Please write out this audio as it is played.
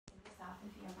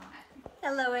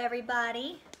Hello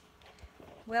everybody.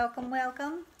 Welcome,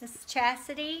 welcome. This is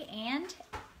Chastity and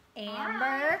Amber.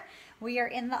 Hi. We are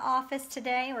in the office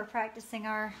today. We're practicing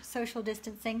our social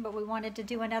distancing, but we wanted to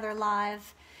do another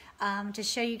live to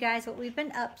show you guys what we've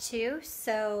been up to.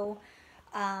 So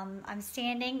I'm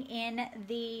standing in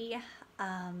the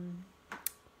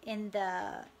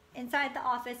inside the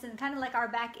office and kind of like our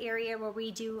back area where we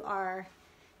do our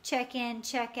check-in,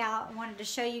 check-out. I wanted to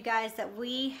show you guys that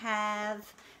we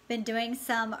have been doing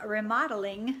some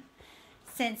remodeling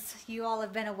since you all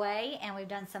have been away, and we've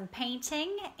done some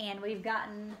painting and we've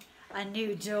gotten a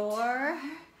new door.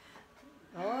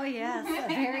 Oh yes,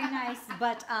 very nice.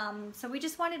 But so we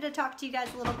just wanted to talk to you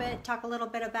guys a little bit, talk a little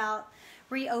bit about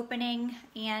reopening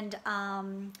and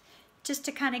just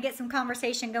to kind of get some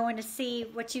conversation going to see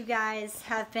what you guys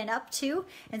have been up to.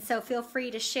 And so feel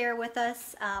free to share with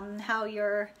us how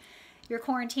your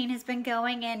quarantine has been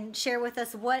going, and share with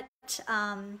us what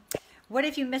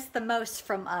have you missed the most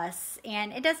from us.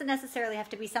 And it doesn't necessarily have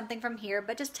to be something from here,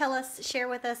 but just share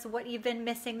with us what you've been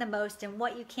missing the most and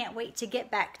what you can't wait to get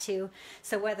back to.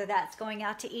 So whether that's going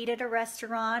out to eat at a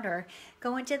restaurant, or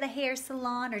going to the hair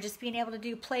salon, or just being able to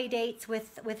do play dates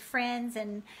with friends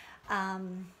and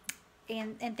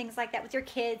things like that with your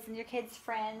kids and your kids'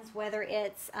 friends, whether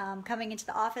it's coming into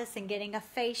the office and getting a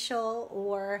facial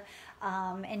or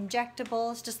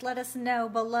injectables. Just let us know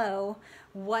below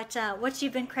what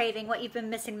you've been craving, what you've been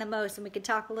missing the most, and we could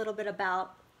talk a little bit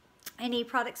about any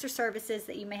products or services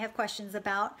that you may have questions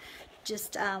about.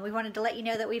 Just we wanted to let you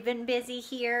know that we've been busy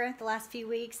here the last few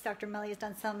weeks. Dr. Melly has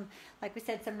done some, like we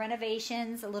said, some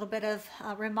renovations, a little bit of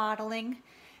remodeling.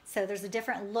 So there's a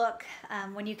different look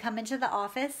when you come into the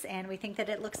office, and we think that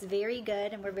it looks very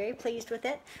good, and we're very pleased with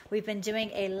it. We've been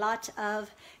doing a lot of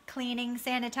cleaning,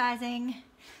 sanitizing,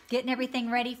 getting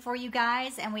everything ready for you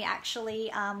guys, and we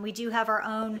actually we do have our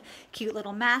own cute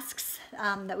little masks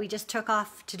that we just took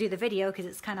off to do the video because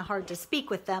it's kind of hard to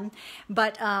speak with them.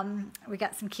 But we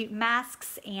got some cute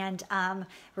masks, and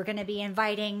we're going to be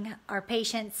inviting our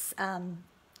patients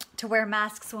to wear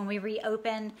masks when we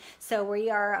reopen. So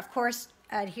we are, of course,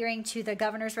 adhering to the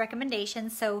governor's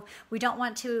recommendations. So we don't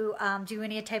want to do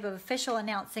any type of official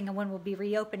announcing on when we'll be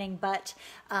reopening, but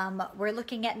we're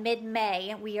looking at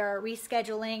mid-May. We are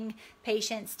rescheduling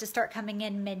patients to start coming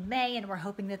in mid-May, and we're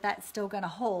hoping that that's still going to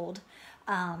hold.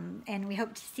 And we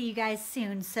hope to see you guys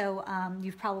soon. So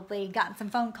you've probably gotten some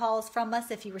phone calls from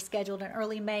us if you were scheduled in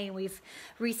early May, and we've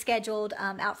rescheduled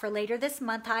out for later this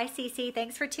month. Hi, Cece.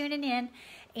 Thanks for tuning in.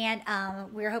 And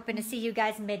we're hoping to see you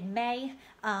guys mid-May.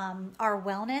 Our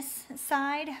wellness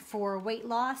side for weight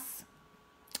loss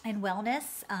and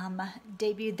wellness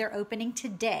debuted their opening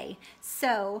today.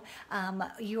 So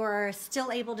you're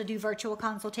still able to do virtual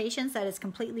consultations. That is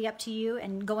completely up to you.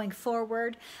 And going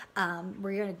forward,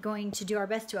 we're going to do our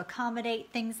best to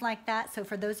accommodate things like that. So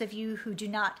for those of you who do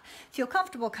not feel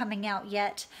comfortable coming out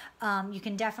yet, you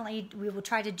can definitely, we will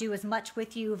try to do as much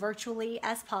with you virtually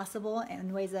as possible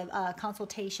in ways of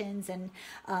consultations and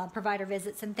provider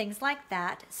visits and things like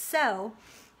that. So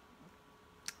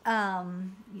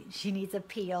she needs a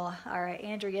peel. All right,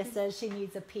 Andrea says she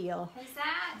needs a peel. Who's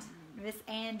that? Miss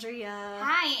Andrea.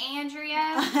 Hi,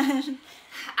 Andrea.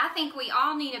 I think we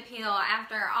all need a peel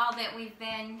after all that we've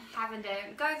been having to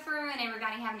go through and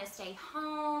everybody having to stay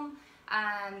home.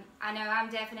 I know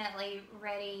I'm definitely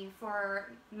ready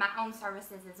for my own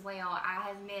services as well. I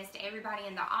have missed everybody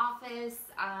in the office,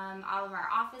 all of our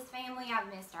office family. I've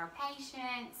missed our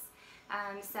patients.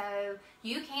 So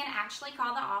you can actually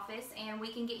call the office and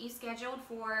we can get you scheduled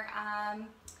for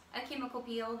a chemical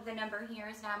peel. The number here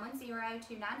is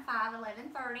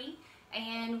 910-295-1130,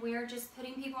 and we're just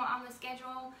putting people on the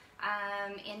schedule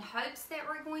in hopes that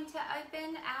we're going to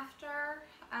open after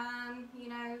you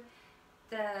know,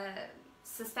 the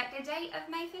suspected date of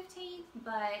May 15th,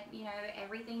 but you know,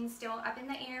 everything's still up in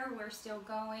the air. We're still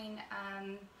going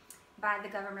by the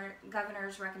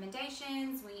governor's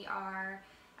recommendations. We are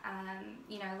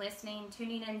you know,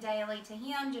 tuning in daily to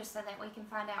him just so that we can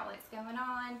find out what's going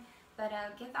on. But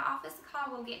give the office a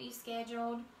call. We'll get you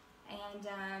scheduled and,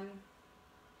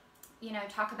 you know,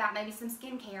 talk about maybe some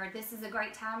skincare. This is a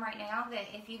great time right now that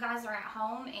if you guys are at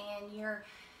home and you're,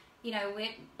 you know,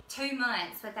 with 2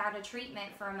 months without a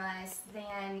treatment from us,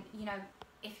 then, you know,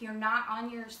 if you're not on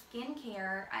your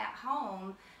skincare at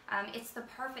home, it's the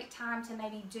perfect time to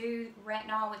maybe do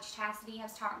retinol, which Chastity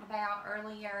has talked about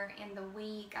earlier in the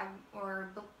week, or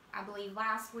I believe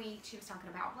last week she was talking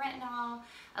about retinol.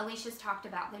 Alicia's talked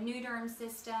about the Nuderm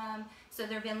system. So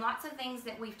there have been lots of things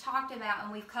that we've talked about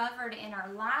and we've covered in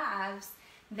our lives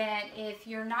that if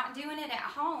you're not doing it at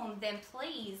home, then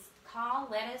please call.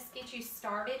 Let us get you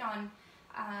started on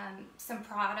some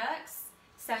products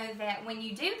so that when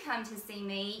you do come to see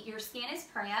me, your skin is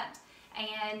prepped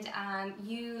and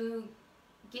you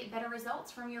get better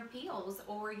results from your peels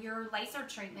or your laser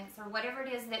treatments or whatever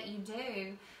it is that you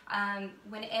do.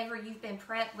 Whenever you've been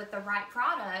prepped with the right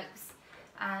products,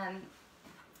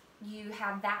 you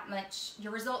have that much,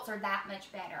 your results are that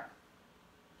much better.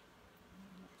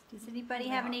 Does anybody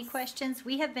have any questions?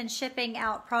 We have been shipping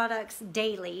out products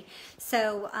daily.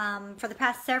 So for the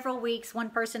past several weeks, one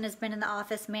person has been in the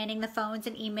office manning the phones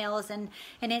and emails and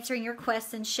answering your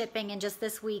requests and shipping. And just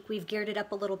this week, we've geared it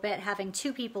up a little bit, having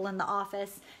 2 people in the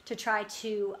office to try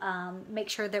to make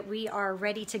sure that we are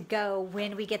ready to go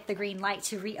when we get the green light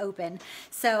to reopen.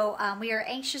 So we are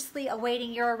anxiously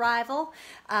awaiting your arrival.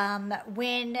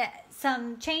 When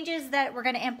some changes that we're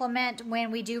going to implement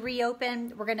when we do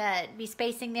reopen, we're going to be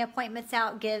spacing the appointments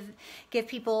out, give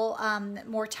people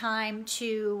more time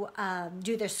to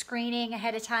do their screening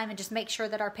ahead of time and just make sure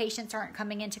that our patients aren't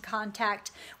coming into contact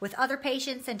with other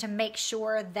patients, and to make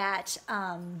sure that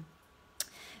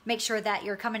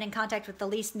you're coming in contact with the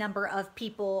least number of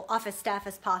people, office staff,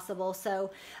 as possible.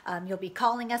 So you'll be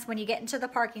calling us when you get into the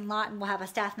parking lot, and we'll have a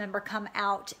staff member come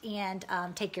out and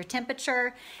take your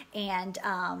temperature and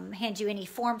hand you any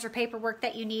forms or paperwork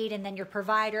that you need. And then your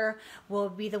provider will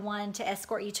be the one to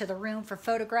escort you to the room for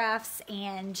photographs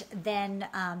and then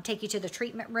take you to the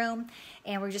treatment room.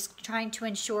 And we're just trying to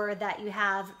ensure that you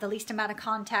have the least amount of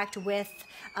contact with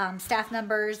staff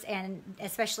members and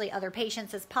especially other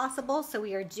patients as possible. So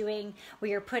we are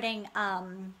putting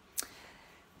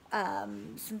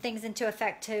some things into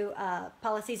effect to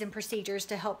policies and procedures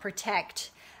to help protect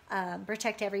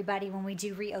everybody when we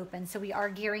do reopen. So we are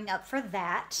gearing up for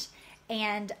that.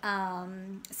 And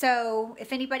so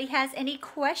if anybody has any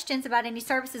questions about any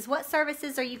services, what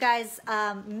services are you guys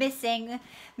missing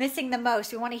the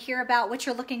most? We want to hear about what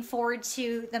you're looking forward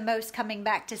to the most coming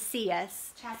back to see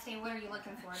us. Chastity, what are you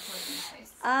looking forward to the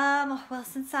most? Well,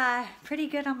 since I'm pretty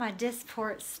good on my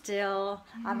Dysport still,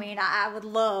 I mean, I would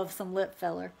love some lip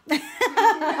filler.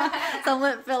 Some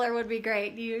lip filler would be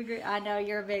great. Do you agree? I know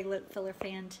you're a big lip filler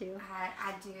fan too.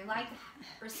 I do like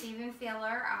receiving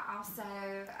filler. I also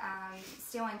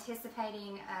still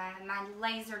anticipating my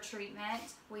laser treatment.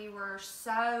 We were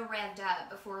so revved up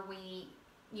before we,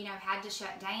 had to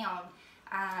shut down.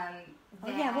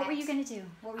 What were you going to do?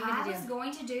 I was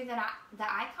going to do the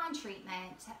Icon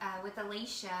treatment with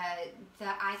Alicia. The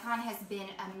Icon has been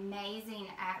amazing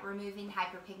at removing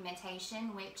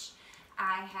hyperpigmentation, which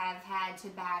I have had to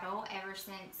battle ever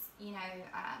since,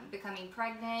 becoming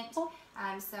pregnant.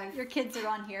 So your kids are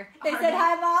on here. They said,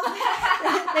 "Hi, Mom."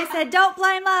 They said, "Don't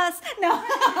blame us." No.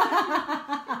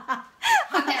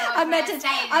 I meant to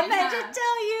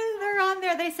tell you they're on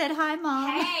there. They said, "Hi, Mom."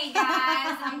 Hey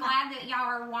guys, I'm glad that y'all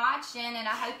are watching, and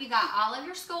I hope you got all of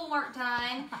your schoolwork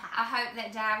done. I hope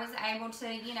that Dad was able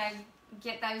to,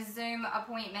 get those Zoom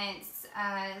appointments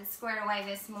squared away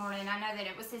this morning. I know that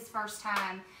it was his first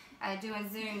time doing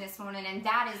Zoom this morning, and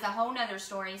that is a whole nother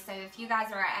story. So if you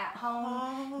guys are at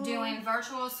home doing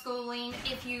virtual schooling,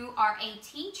 if you are a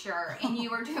teacher and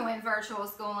you are doing virtual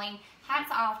schooling, hats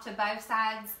off to both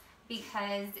sides,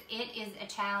 because it is a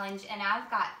challenge. And I've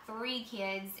got 3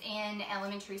 kids in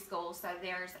elementary school. So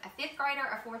there's a 5th grader,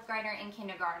 a 4th grader, and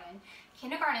kindergarten.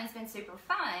 Kindergarten's been super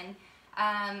fun.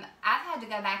 I've had to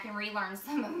go back and relearn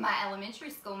some of my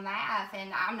elementary school math,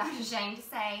 and I'm not ashamed to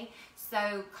say.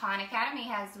 So Khan Academy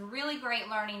has really great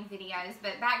learning videos.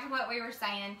 But back to what we were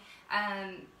saying.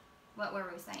 What were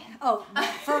we saying? Oh,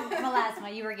 for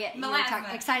melasma, you were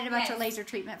excited about your laser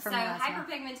treatment for melasma. So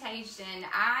hyperpigmentation,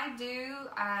 I do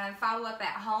follow up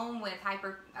at home with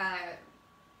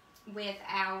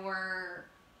our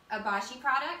Abashi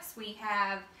products. We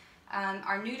have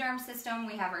our Nuderm system,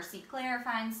 we have our C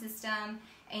Clarifying system,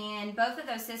 and both of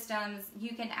those systems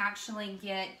you can actually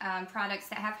get products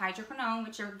that have hydroquinone,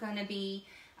 which are going to be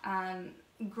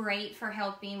great for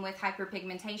helping with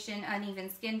hyperpigmentation, uneven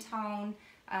skin tone,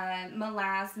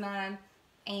 melasma,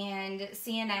 and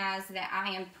seeing as that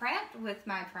I am prepped with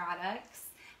my products,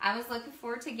 I was looking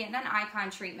forward to getting an Icon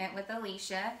treatment with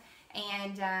Alicia,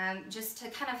 and just to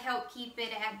kind of help keep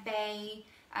it at bay,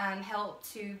 help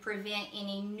to prevent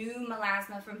any new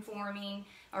melasma from forming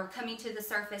or coming to the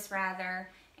surface rather.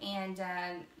 And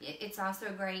it's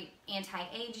also great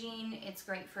anti-aging. It's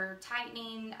great for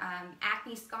tightening,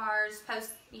 acne scars,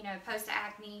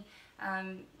 post-acne.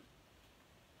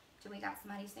 Do we got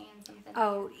somebody saying something?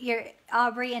 Oh,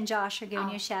 Aubrey and Josh are giving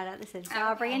you a shout out. This is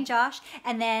Aubrey and Josh.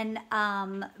 And then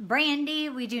Brandy,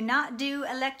 we do not do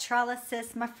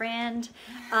electrolysis, my friend.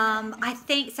 I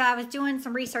think, so I was doing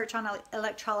some research on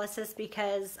electrolysis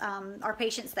because our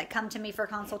patients that come to me for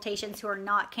consultations who are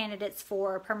not candidates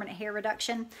for permanent hair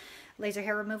reduction, laser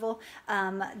hair removal,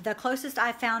 the closest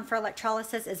I found for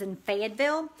electrolysis is in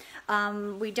Fayetteville.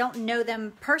 We don't know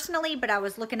them personally, but I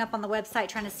was looking up on the website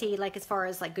trying to see, like, as far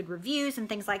as like good reviews and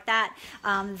things like that.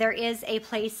 There is a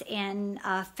place in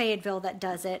Fayetteville that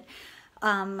does it.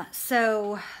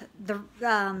 So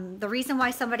the reason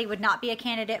why somebody would not be a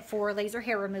candidate for laser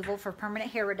hair removal for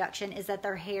permanent hair reduction is that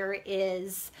their hair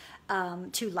is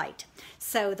too light.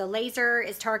 So the laser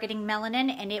is targeting melanin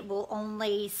and it will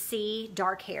only see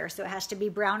dark hair. So it has to be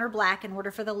brown or black in order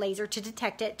for the laser to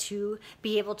detect it to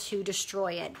be able to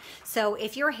destroy it. So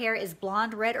if your hair is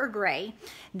blonde, red, or gray,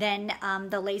 then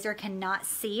the laser cannot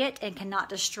see it and cannot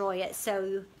destroy it.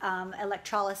 So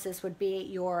electrolysis would be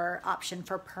your option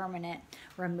for permanent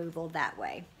removal that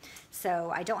way. So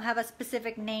I don't have a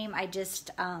specific name. I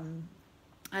just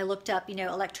I looked up,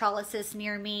 electrolysis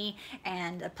near me,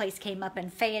 and a place came up in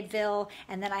Fayetteville.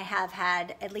 And then I have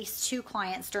had at least 2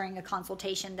 clients during a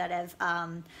consultation that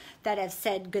have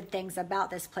said good things about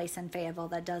this place in Fayetteville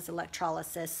that does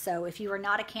electrolysis. So if you are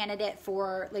not a candidate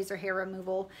for laser hair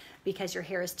removal because your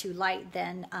hair is too light,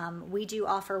 then we do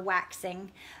offer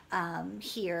waxing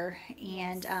here,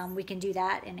 and we can do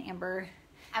that. And Amber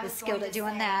is skilled at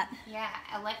doing that. Yeah,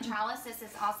 electrolysis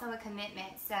is also a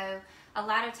commitment. So a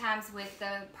lot of times with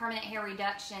the permanent hair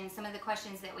reduction, some of the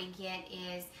questions that we get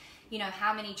is,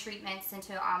 how many treatments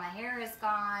until all my hair is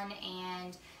gone,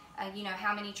 and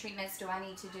how many treatments do I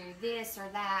need to do this or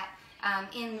that.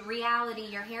 In reality,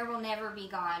 your hair will never be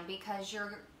gone because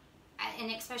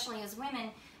and especially as women,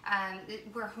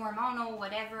 we're hormonal,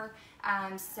 whatever.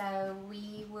 So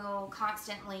we will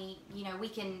constantly, we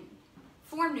can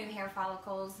form new hair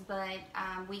follicles, but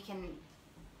we can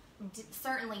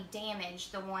certainly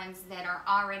damage the ones that are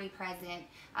already present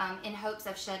in hopes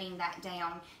of shutting that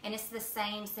down. And it's the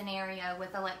same scenario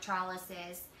with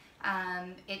electrolysis.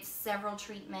 It's several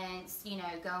treatments,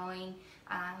 going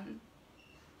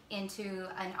into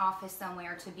an office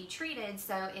somewhere to be treated.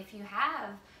 So if you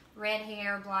have red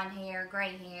hair, blonde hair,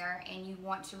 gray hair, and you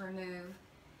want to remove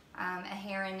a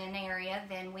hair in an area,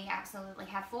 then we absolutely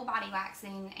have full body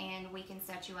waxing, and we can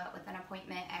set you up with an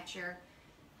appointment at your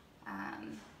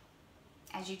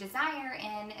as you desire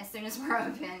and as soon as we're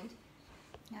opened.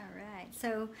 All right.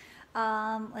 So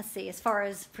let's see, as far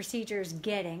as procedures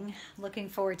looking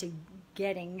forward to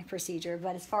getting procedure,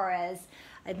 but as far as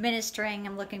administering,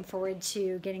 I'm looking forward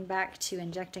to getting back to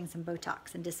injecting some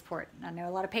Botox and Dysport. I know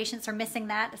a lot of patients are missing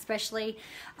that, especially,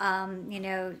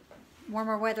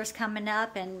 warmer weather's coming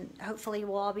up, and hopefully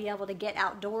we'll all be able to get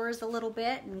outdoors a little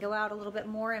bit and go out a little bit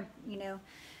more, and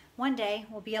one day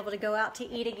we'll be able to go out to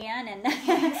eat again and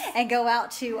and go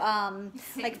out to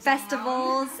like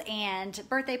festivals and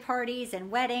birthday parties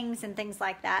and weddings and things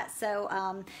like that.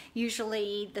 So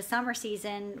usually the summer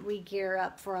season we gear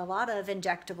up for a lot of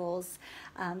injectables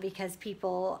because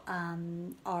people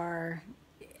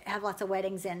have lots of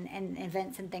weddings and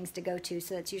events and things to go to,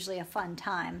 so it's usually a fun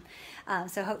time.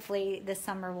 So hopefully this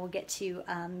summer we'll get to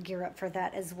gear up for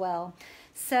that as well.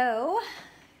 So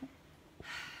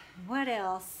what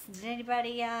else? Did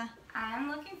anybody I'm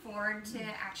looking forward to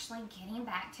actually getting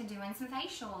back to doing some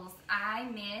facials. I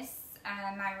miss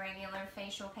my regular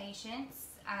facial patients.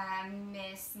 I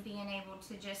miss being able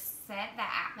to just set the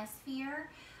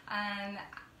atmosphere.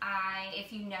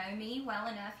 If you know me well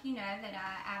enough, you know that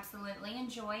I absolutely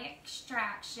enjoy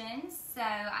extractions. So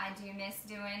I do miss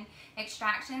doing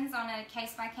extractions on a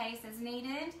case-by-case as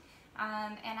needed.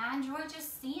 And I enjoy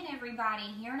just seeing everybody,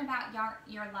 hearing about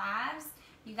your lives.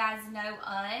 You guys know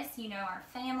us, our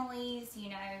families,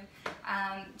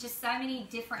 just so many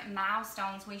different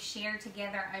milestones we share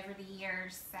together over the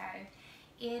years. So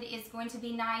it is going to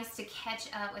be nice to catch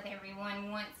up with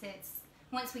everyone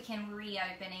once we can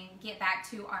reopen and get back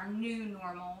to our new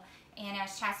normal. And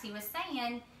as Chastity was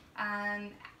saying,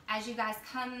 as you guys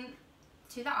come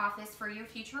to the office for your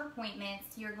future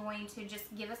appointments, you're going to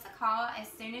just give us a call as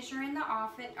soon as you're in the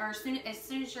office, or as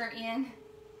soon as you're in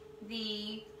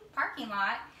the parking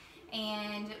lot,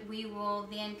 and we will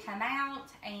then come out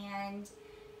and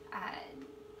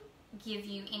give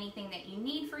you anything that you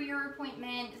need for your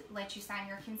appointment, let you sign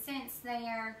your consents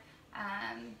there,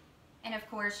 and of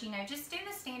course, just do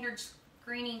the standard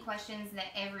screening questions that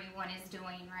everyone is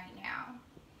doing right now.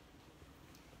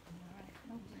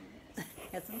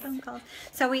 Got some phone calls.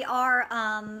 So we are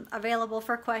available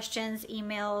for questions,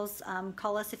 emails.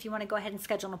 Call us if you want to go ahead and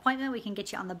schedule an appointment. We can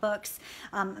get you on the books.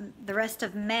 The rest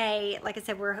of May, like I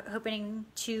said, we're hoping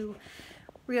to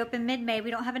reopen mid-May. We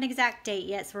don't have an exact date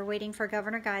yet, so we're waiting for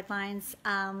governor guidelines.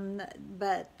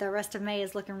 But the rest of May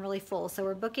is looking really full. So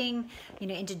we're booking,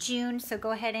 into June. So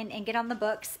go ahead and get on the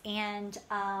books. And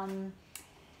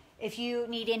if you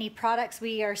need any products,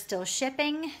 we are still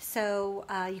shipping. So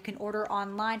you can order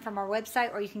online from our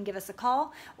website, or you can give us a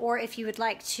call. Or if you would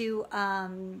like to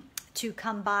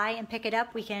come by and pick it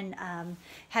up, we can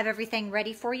have everything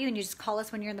ready for you, and you just call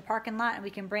us when you're in the parking lot, and we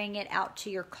can bring it out to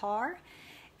your car.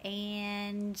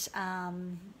 And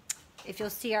if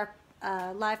you'll see our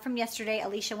live from yesterday,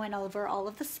 Alicia went over all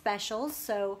of the specials.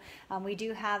 So we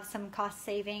do have some cost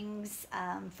savings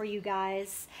for you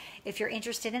guys. If you're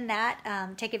interested in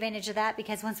that, take advantage of that,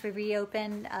 because once we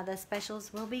reopen, the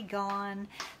specials will be gone.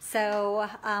 So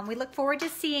we look forward to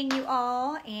seeing you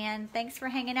all, and thanks for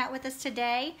hanging out with us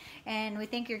today. And we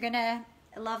think you're gonna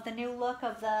love the new look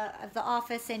of the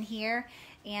office in here,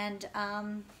 and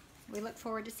we look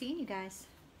forward to seeing you guys.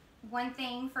 One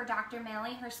thing for Dr.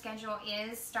 Melly, her schedule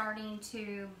is starting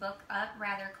to book up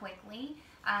rather quickly.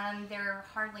 There are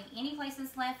hardly any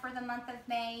places left for the month of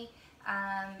May,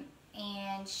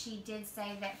 and she did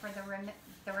say that for the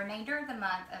remainder of the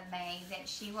month of May that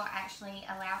she will actually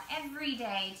allow every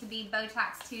day to be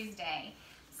Botox Tuesday.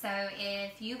 So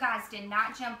if you guys did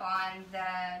not jump on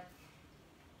the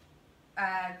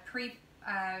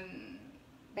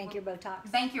Bank Your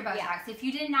Botox. Bank Your Botox. Yeah. If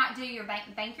you did not do your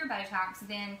Bank Your Botox,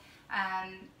 then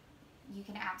you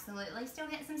can absolutely still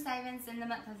get some savings in the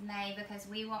month of May, because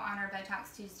we will honor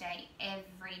Botox Tuesday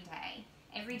every day.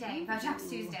 Every day, Botox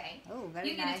Tuesday. Oh, very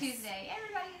nice. You get nice. a Tuesday.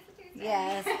 Everybody gets a Tuesday.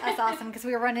 Yes, that's awesome, because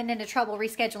we were running into trouble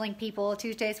rescheduling people.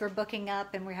 Tuesdays we're booking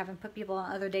up, and we're having to put people on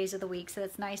other days of the week. So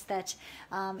it's nice that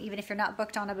even if you're not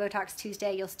booked on a Botox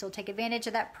Tuesday, you'll still take advantage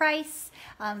of that price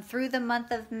through the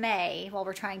month of May, while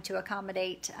we're trying to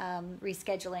accommodate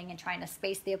rescheduling and trying to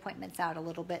space the appointments out a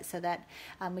little bit, so that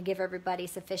we give everybody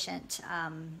sufficient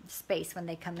space when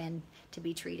they come in to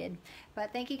be treated.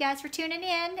 But thank you guys for tuning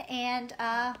in, and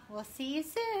we'll see you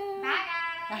soon. Bye,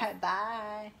 guys.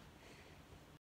 Bye.